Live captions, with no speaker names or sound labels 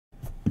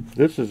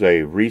This is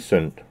a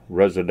recent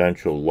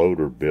residential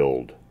loader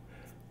build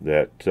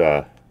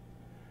that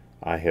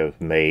I have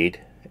made,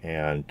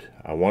 and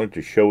I wanted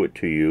to show it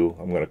to you.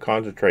 I'm going to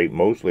concentrate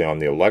mostly on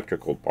the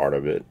electrical part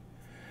of it,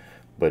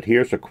 but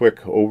here's a quick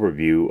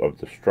overview of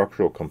the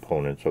structural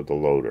components of the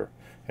loader,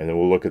 and then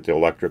we'll look at the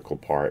electrical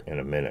part in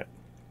a minute.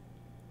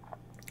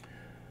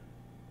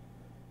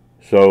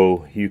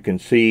 So you can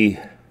see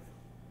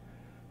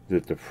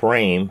that the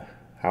frame,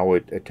 how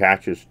it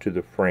attaches to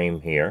the frame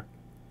here.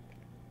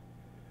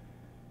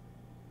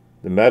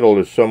 The metal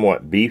is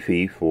somewhat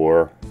beefy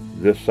for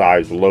this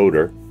size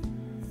loader.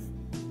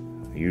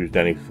 I used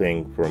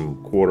anything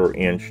from 1/4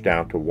 inch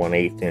down to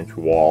 1/8 inch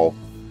wall,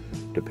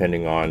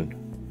 depending on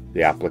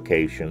the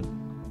application.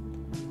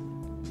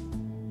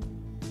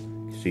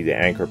 You see the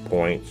anchor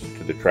points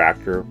to the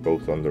tractor,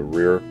 both on the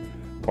rear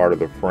part of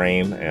the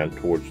frame and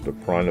towards the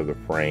front of the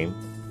frame.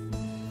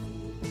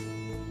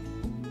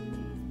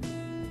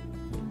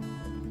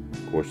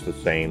 Of course, the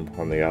same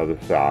on the other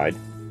side.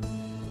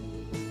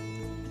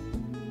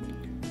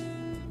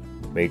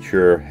 Made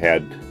sure it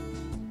had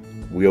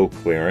wheel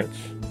clearance.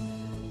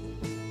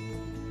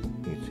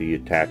 You can see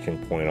attaching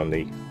point on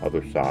the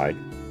other side.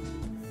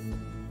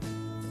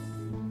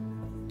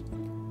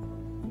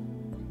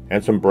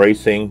 And some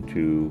bracing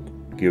to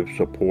give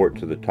support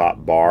to the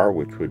top bar,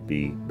 which would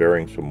be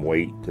bearing some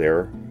weight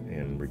there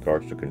in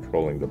regards to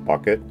controlling the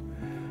bucket.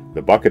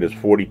 The bucket is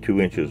 42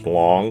 inches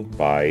long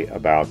by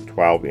about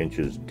 12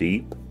 inches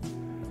deep.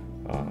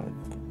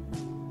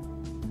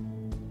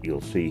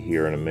 You'll see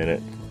here in a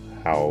minute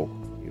how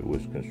it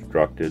was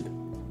constructed.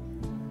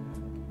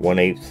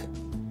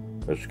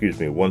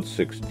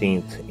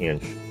 1/16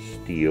 inch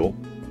steel,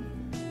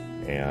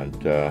 and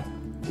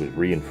was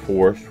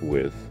reinforced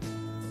with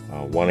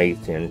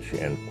 1/8 inch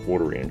and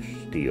 1/4 inch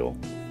steel.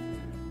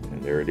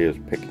 And there it is,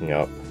 picking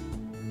up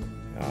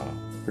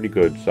pretty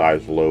good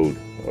size load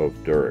of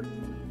dirt.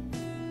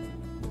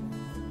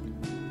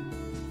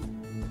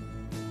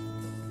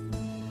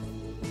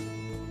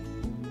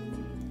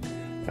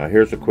 Now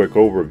here's a quick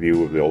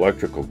overview of the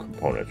electrical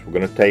components. We're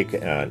going to take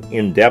an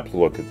in-depth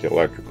look at the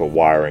electrical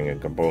wiring and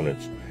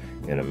components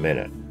in a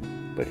minute,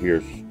 but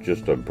here's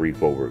just a brief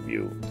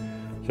overview.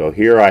 So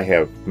here I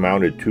have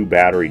mounted 2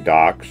 battery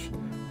docks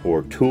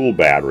for tool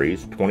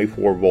batteries,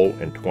 24 volt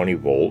and 20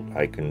 volt.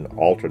 I can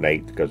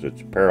alternate because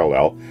it's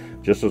parallel.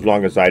 Just as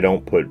long as I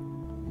don't put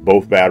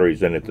both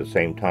batteries in at the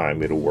same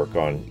time, it'll work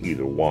on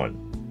either one.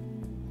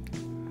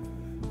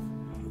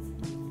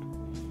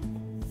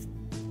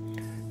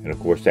 And of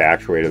course the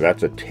actuator,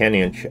 that's a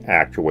 10-inch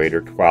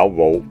actuator, 12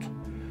 volt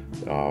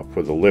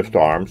for the lift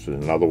arms.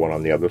 There's another one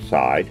on the other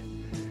side.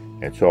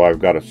 And so I've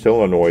got a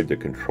solenoid that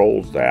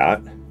controls that.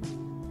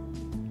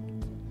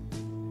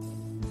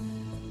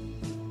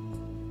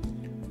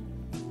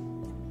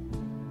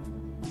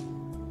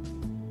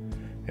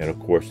 And of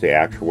course the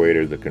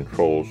actuator that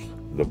controls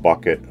the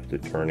bucket, the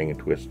turning and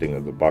twisting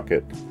of the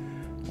bucket.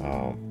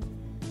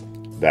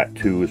 That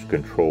too is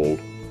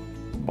controlled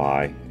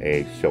by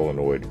a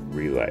solenoid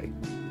relay.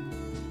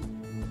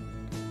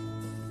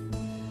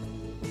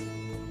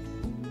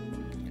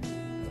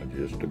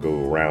 Just to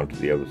go around to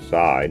the other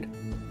side.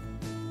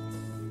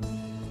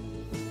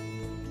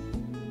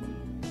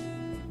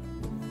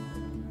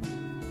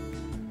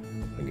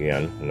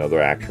 Again, another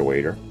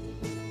actuator.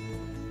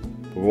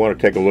 We want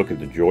to take a look at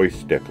the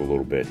joystick a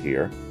little bit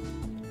here.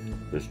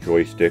 This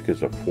joystick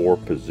is a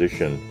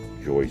 4-position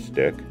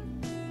joystick.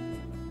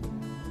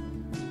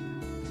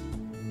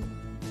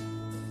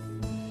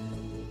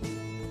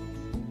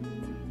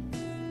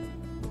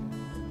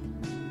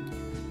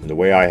 And the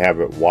way I have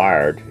it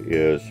wired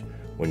is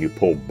when you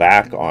pull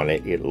back on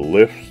it, it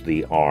lifts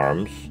the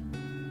arms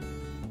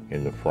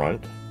in the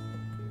front.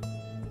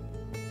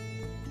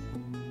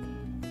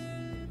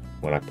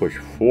 When I push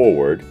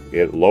forward,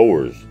 it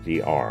lowers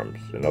the arms.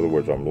 In other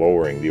words, I'm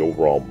lowering the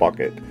overall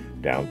bucket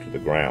down to the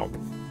ground.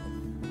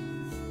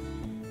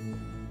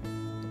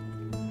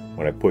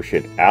 When I push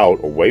it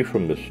out away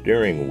from the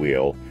steering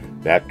wheel,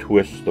 that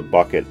twists the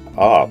bucket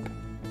up,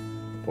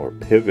 or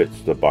pivots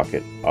the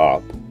bucket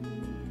up.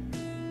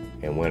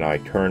 And when I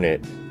turn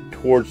it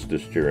towards the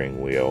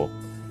steering wheel,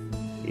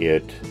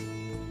 it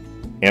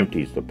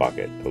empties the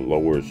bucket, it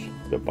lowers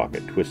the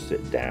bucket, twists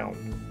it down.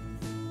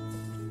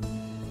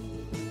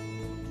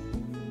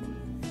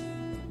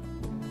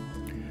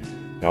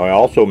 Now I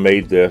also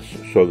made this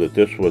so that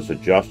this was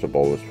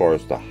adjustable as far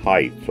as the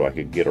height, so I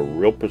could get a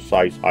real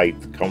precise height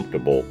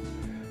comfortable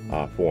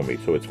for me.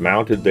 So it's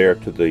mounted there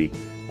to the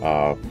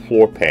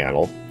floor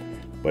panel,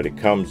 but it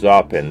comes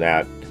up and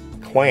that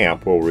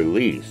clamp will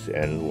release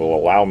and will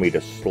allow me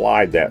to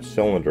slide that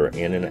cylinder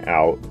in and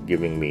out,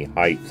 giving me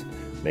height,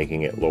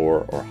 making it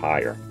lower or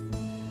higher.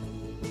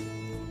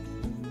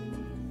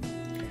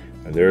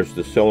 And there's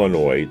the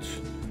solenoids.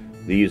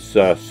 These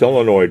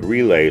solenoid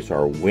relays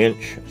are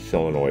winch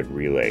solenoid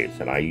relays,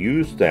 and I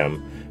use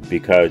them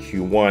because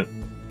you want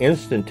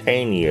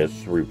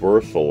instantaneous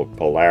reversal of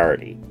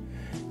polarity.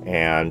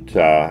 And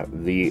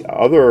the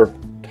other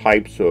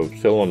types of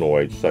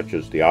solenoids, such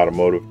as the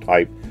automotive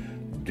type,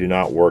 do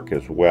not work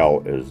as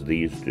well as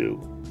these do.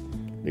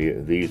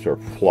 These are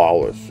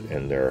flawless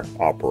in their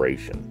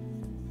operation.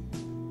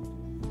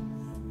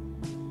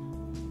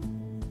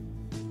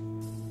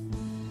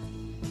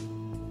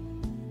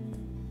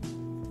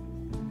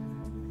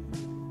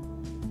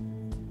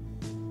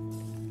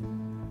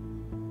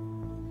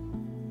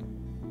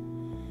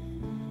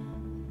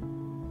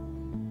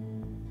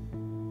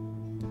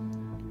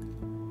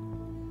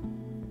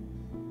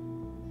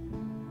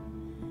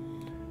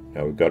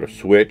 Now we've got a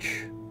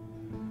switch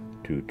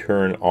to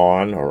turn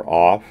on or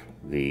off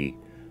the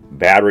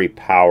battery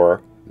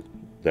power,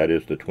 that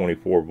is the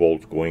 24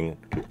 volts going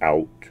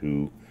out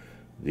to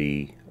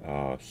the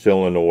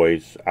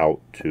solenoids,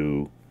 out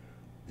to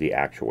the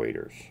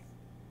actuators.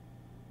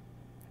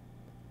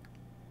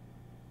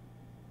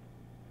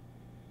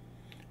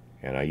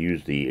 And I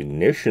use the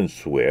ignition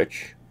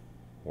switch,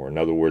 or in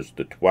other words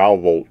the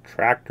 12 volt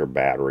tractor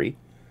battery.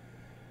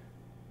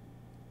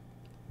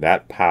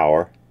 That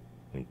power,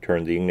 and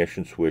turn the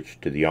ignition switch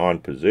to the on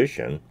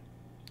position,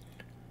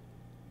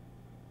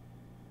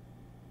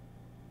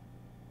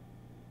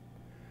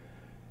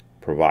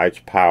 provides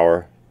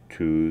power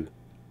to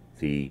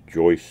the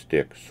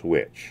joystick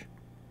switch,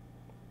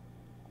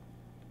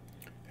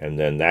 and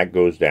then that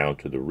goes down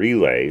to the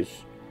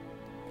relays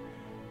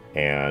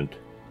and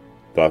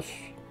thus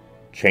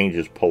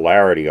changes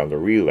polarity on the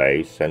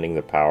relays, sending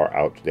the power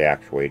out to the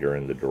actuator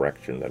in the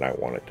direction that I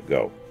want it to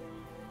go.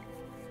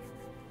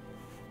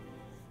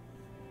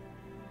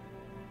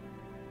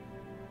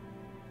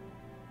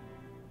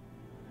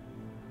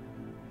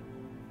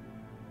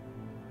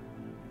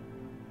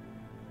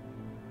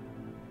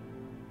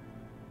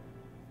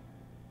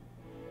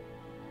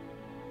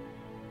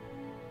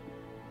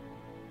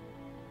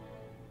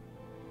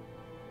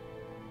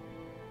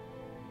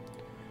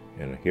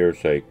 And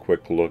here's a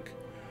quick look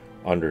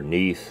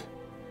underneath,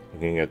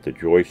 looking at the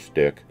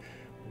joystick.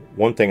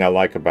 One thing I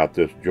like about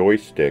this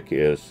joystick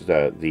is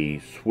that the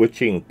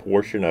switching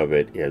portion of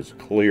it is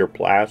clear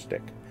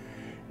plastic,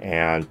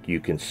 and you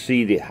can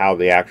see how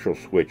the actual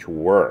switch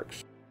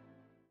works.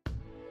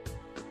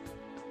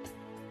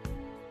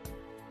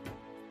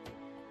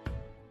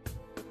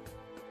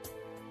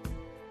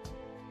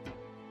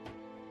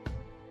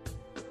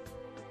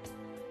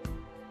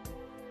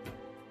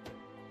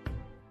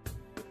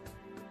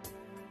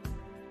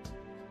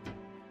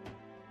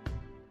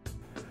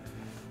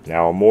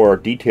 Now a more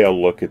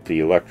detailed look at the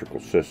electrical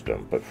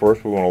system, but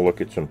first we want to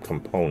look at some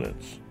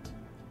components.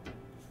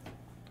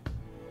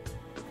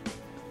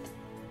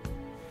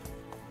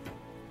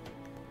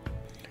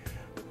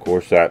 Of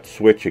course, that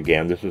switch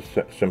again, this is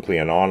simply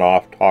an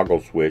on-off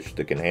toggle switch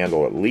that can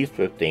handle at least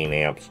 15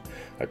 amps.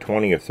 A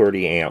 20 or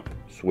 30 amp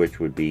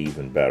switch would be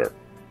even better.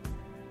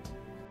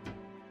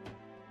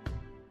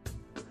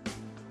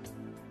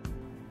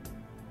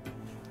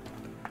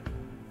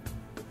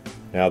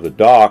 Now the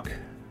dock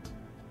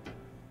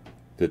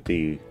that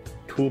the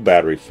tool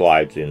battery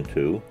slides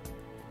into,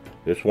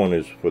 this one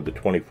is for the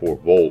 24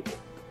 volt.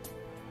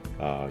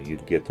 You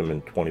can get them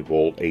in 20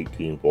 volt,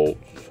 18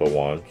 volts, so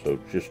on. So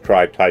just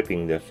try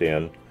typing this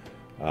in,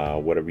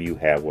 whatever you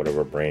have,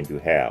 whatever brand you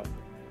have.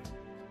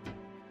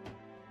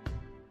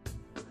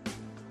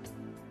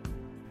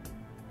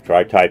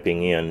 Try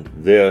typing in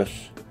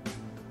this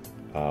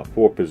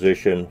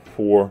 4-position,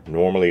 4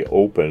 normally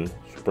open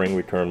spring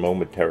return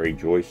momentary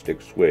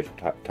joystick switch.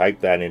 Type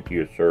that into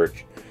your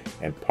search,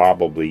 and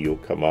probably you'll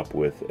come up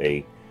with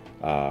a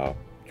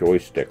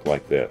joystick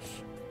like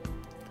this.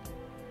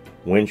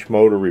 Winch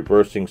motor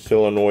reversing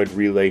solenoid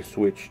relay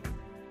switch.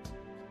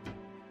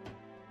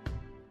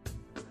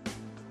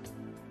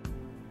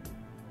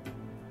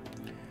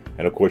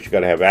 And of course you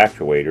got to have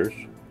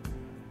actuators.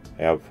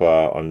 I have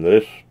on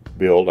this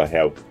build I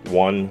have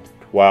one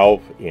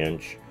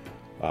 12-inch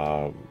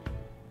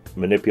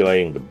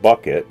manipulating the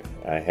bucket.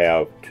 I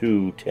have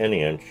two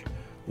 10-inch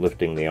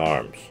lifting the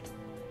arms.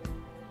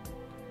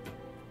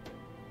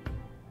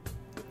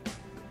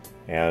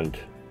 And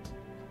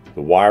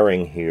the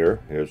wiring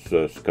here is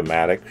a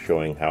schematic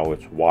showing how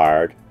it's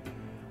wired.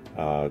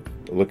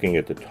 Looking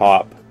at the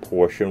top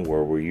portion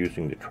where we're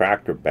using the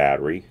tractor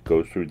battery,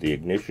 goes through the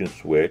ignition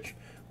switch.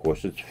 Of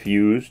course it's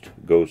fused,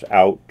 goes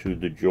out to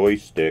the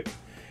joystick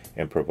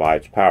and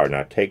provides power.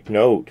 Now take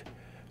note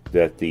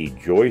that the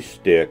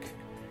joystick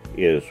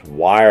is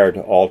wired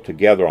all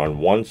together on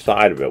one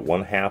side of it.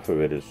 One half of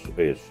it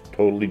is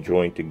totally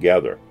joined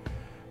together,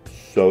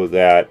 so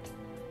that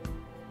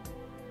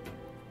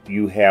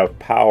you have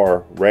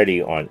power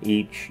ready on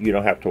each. You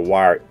don't have to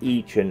wire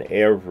each and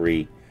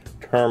every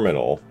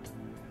terminal,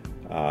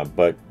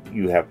 but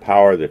you have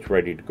power that's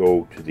ready to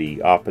go to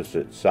the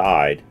opposite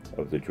side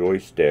of the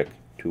joystick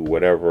to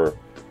whatever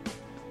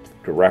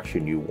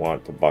direction you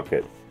want the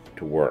bucket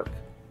to work,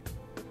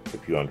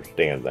 if you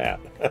understand that.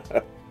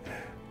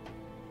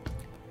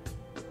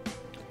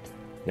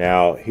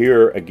 Now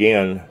here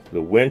again,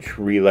 the winch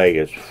relay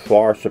is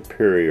far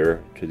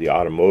superior to the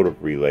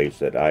automotive relays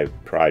that I've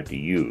tried to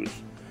use.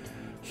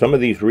 Some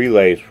of these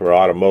relays for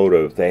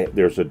automotive,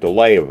 there's a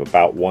delay of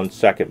about 1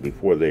 second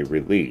before they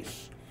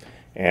release.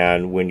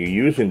 And when you're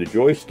using the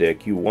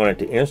joystick, you want it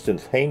to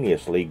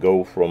instantaneously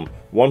go from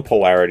one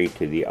polarity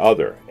to the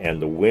other,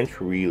 and the winch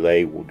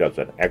relay does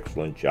an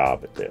excellent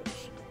job at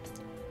this.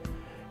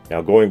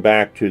 Now, going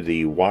back to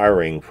the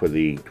wiring for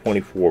the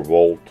 24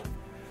 volt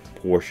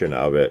portion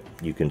of it,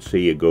 you can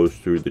see it goes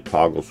through the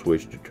toggle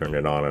switch to turn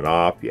it on and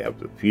off. You have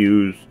the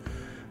fuse,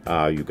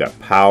 you've got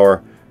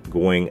power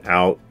going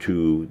out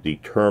to the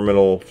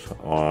terminals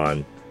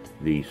on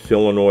the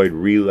solenoid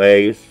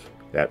relays,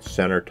 that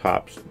center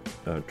top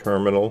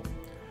terminal.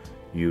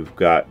 You've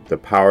got the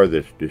power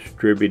that's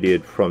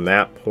distributed from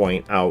that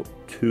point out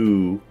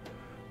to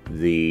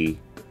the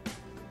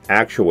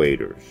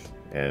actuators,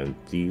 and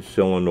these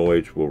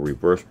solenoids will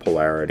reverse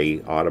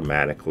polarity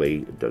automatically.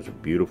 It does a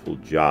beautiful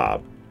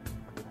job.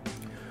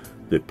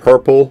 The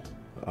purple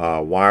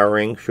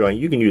wiring showing,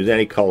 you can use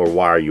any color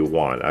wire you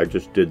want. I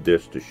just did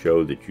this to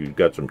show that you've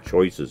got some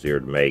choices here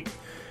to make,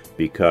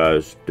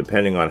 because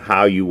depending on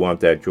how you want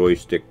that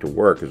joystick to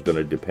work is going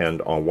to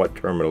depend on what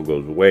terminal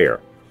goes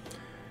where.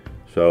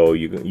 So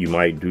you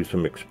might do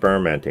some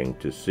experimenting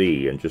to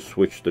see and just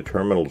switch the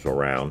terminals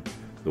around,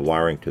 the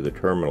wiring to the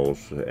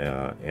terminals,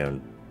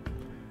 and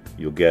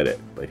you'll get it.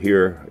 But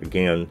here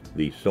again,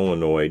 the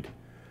solenoid,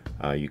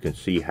 you can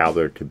see how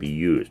they're to be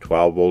used.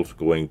 12 volts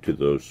going to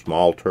those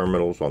small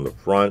terminals on the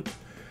front.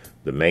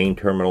 The main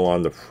terminal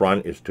on the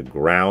front is to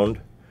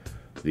ground.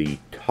 The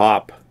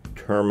top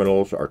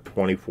terminals are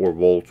 24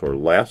 volts or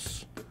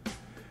less.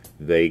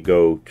 They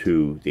go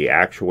to the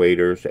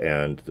actuators,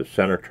 and the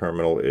center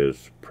terminal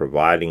is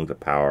providing the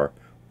power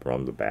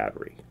from the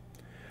battery.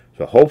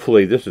 So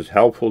hopefully this is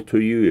helpful to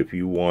you if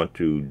you want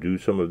to do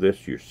some of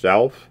this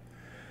yourself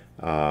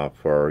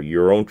for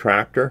your own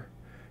tractor.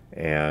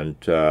 And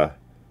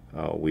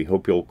we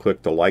hope you'll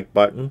click the like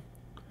button,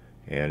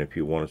 and if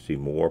you want to see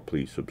more,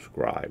 please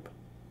subscribe.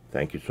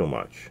 Thank you so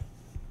much.